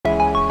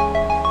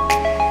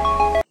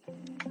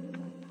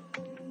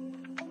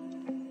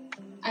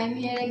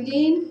here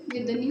again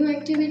with the new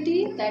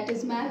activity, that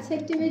is maths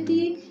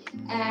activity,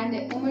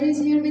 and Omar is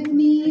here with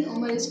me.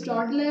 Omar is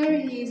toddler,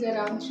 he is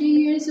around 3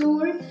 years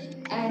old,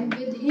 and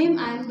with him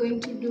I am going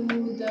to do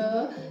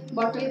the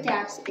bottle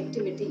caps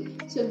activity.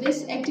 So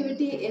this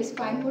activity is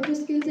fine motor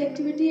skills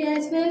activity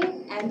as well,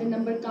 and the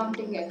number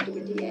counting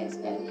activity as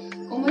well.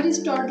 Omar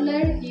is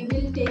toddler, he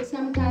will take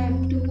some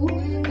time to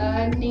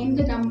name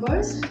the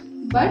numbers,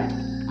 but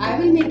I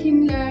will make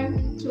him learn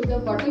through the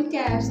bottle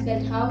caps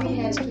that how he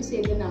has to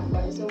say the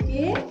numbers.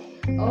 Okay?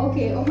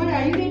 Okay, Omar,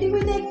 are you ready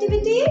for the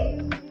activity?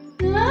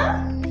 Huh?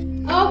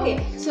 Okay,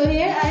 so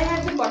here I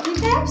have the bottle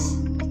caps.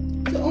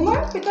 So Omar,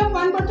 pick up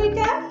one bottle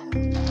cap.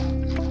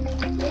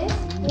 Yes,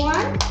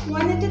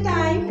 one at a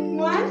time.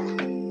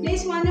 One,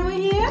 place one over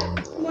here.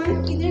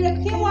 One, idhar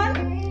rakhe one.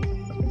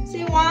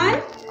 Say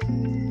one.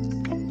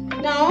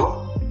 Now,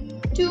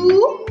 two.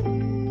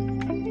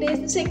 Place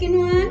the second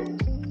one.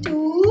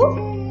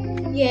 Two.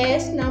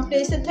 Yes, now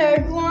place the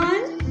third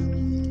one.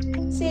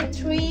 Say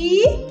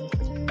three.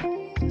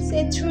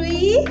 Say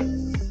three.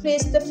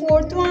 Place the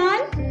fourth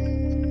one.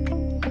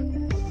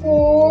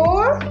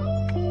 Four.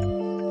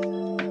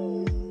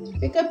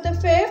 Pick up the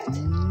fifth.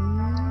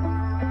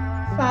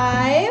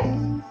 Five.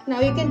 Now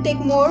you can take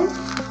more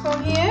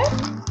from here.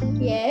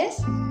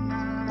 Yes.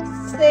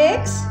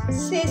 Six.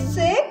 Say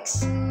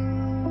six.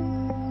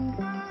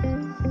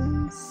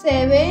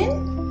 Seven.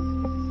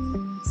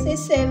 Say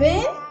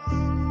seven.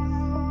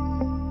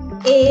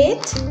 8.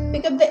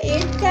 Pick up the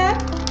 8th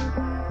cap.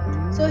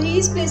 So he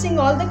is placing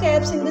all the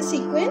caps in the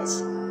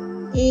sequence.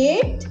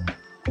 8.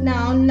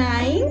 Now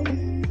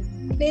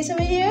 9. Place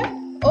over here.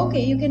 Okay,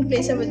 you can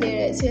place over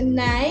there as well.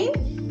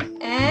 9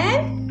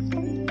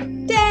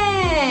 and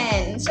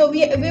 10. So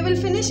we will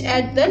finish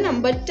at the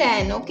number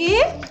 10.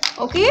 Okay.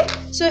 Okay.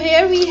 So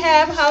here we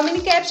have, how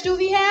many caps do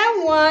we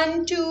have?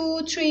 1,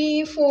 2,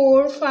 3,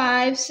 4,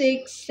 5,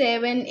 6,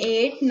 7,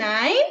 8,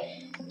 9.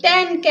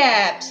 10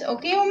 caps.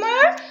 Okay,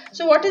 Omar.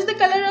 So what is the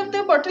color of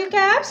the bottle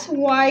caps?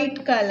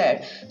 White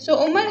color. So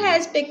Omar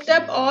has picked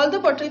up all the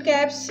bottle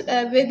caps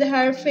with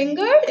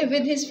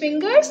his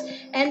fingers,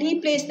 and he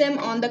placed them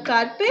on the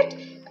carpet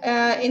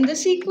in the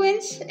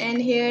sequence,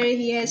 and here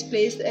he has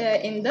placed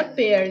in the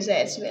pairs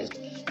as well.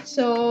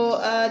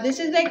 So this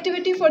is the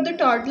activity for the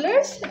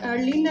toddlers,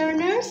 early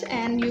learners,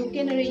 and you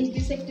can arrange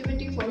this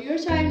activity for your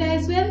child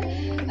as well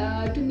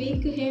to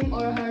make him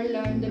or her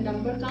learn the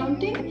number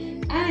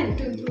counting and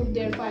to improve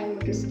their fine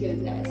motor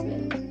skills as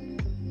well.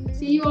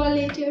 See you all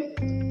later.